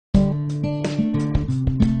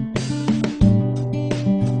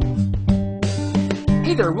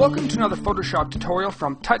there, welcome to another Photoshop tutorial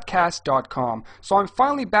from tutcast.com. So I'm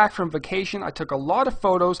finally back from vacation. I took a lot of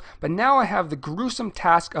photos, but now I have the gruesome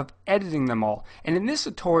task of editing them all. And in this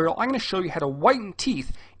tutorial, I'm going to show you how to whiten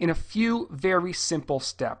teeth in a few very simple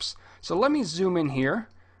steps. So let me zoom in here.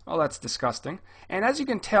 Oh, that's disgusting. And as you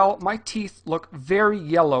can tell, my teeth look very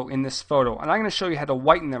yellow in this photo, and I'm going to show you how to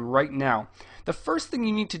whiten them right now. The first thing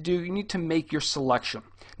you need to do, you need to make your selection.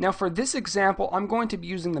 Now for this example, I'm going to be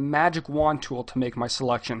using the magic wand tool to make my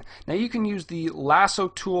selection. Now you can use the lasso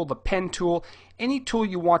tool, the pen tool, any tool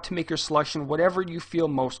you want to make your selection, whatever you feel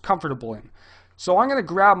most comfortable in. So I'm going to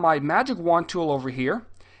grab my magic wand tool over here,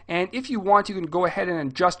 and if you want, you can go ahead and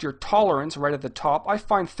adjust your tolerance right at the top. I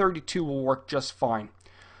find 32 will work just fine.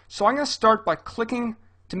 So I'm going to start by clicking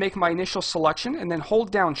to make my initial selection, and then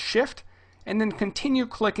hold down Shift, and then continue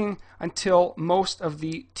clicking until most of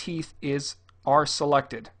the teeth are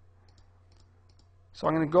selected. So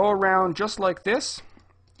I'm going to go around just like this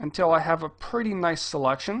until I have a pretty nice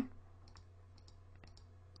selection.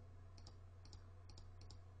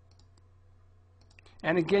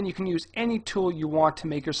 And again, you can use any tool you want to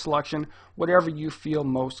make your selection, whatever you feel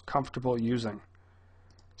most comfortable using.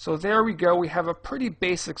 So there we go, we have a pretty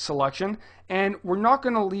basic selection, and we're not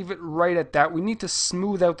going to leave it right at that. We need to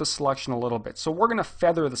smooth out the selection a little bit. So we're going to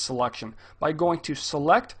feather the selection by going to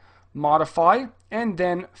Select, Modify, and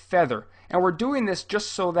then Feather. And we're doing this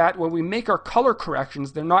just so that when we make our color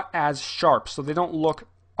corrections, they're not as sharp, so they don't look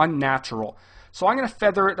unnatural. So I'm going to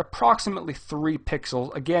feather it approximately 3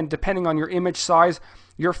 pixels. Again, depending on your image size,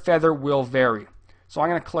 your feather will vary. So I'm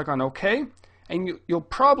going to click on OK. And you'll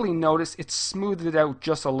probably notice it's smoothed it out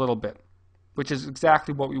just a little bit, which is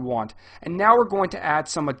exactly what we want. And now we're going to add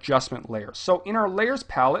some adjustment layers. So in our layers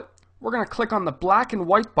palette, we're going to click on the black and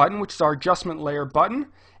white button, which is our adjustment layer button.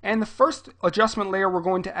 And the first adjustment layer we're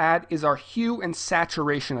going to add is our hue and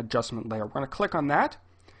saturation adjustment layer. We're going to click on that.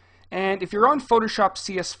 And if you're on Photoshop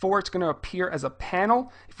CS4, it's going to appear as a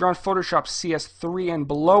panel. If you're on Photoshop CS3 and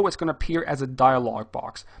below, it's going to appear as a dialog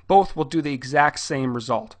box. Both will do the exact same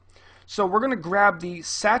result. So we're going to grab the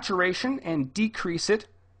saturation and decrease it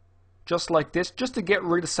just like this, just to get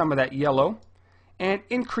rid of some of that yellow, and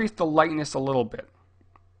increase the lightness a little bit.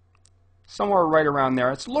 Somewhere right around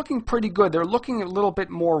there. It's looking pretty good. They're looking a little bit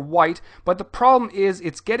more white, but the problem is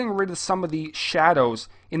it's getting rid of some of the shadows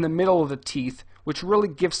in the middle of the teeth, which really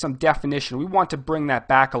gives some definition. We want to bring that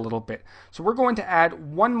back a little bit. So we're going to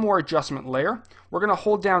add one more adjustment layer. We're going to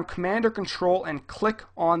hold down Command or Control and click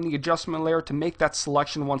on the adjustment layer to make that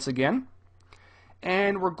selection once again.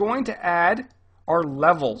 And we're going to add our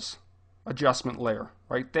levels adjustment layer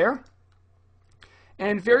right there.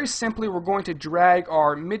 And very simply, we're going to drag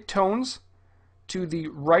our midtones to the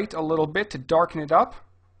right a little bit to darken it up,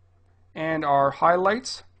 and our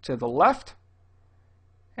highlights to the left.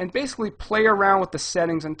 And basically play around with the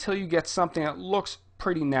settings until you get something that looks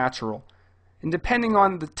pretty natural. And depending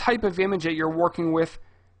on the type of image that you're working with,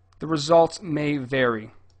 the results may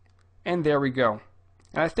vary. And there we go.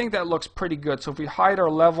 And I think that looks pretty good. So if we hide our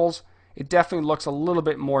levels, it definitely looks a little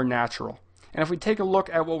bit more natural. And if we take a look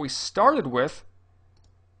at what we started with,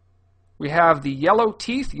 we have the yellow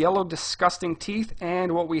teeth, yellow disgusting teeth,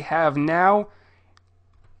 and what we have now,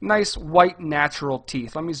 nice white natural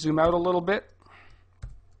teeth. Let me zoom out a little bit.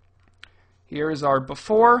 Here is our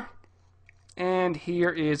before, and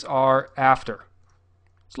here is our after.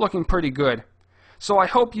 It's looking pretty good. So I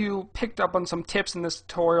hope you picked up on some tips in this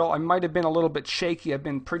tutorial. I might have been a little bit shaky. I've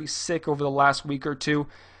been pretty sick over the last week or two.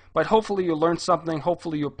 But hopefully you learned something.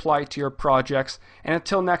 Hopefully you apply it to your projects. And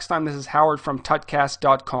until next time, this is Howard from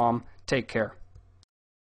tutcast.com. Take care.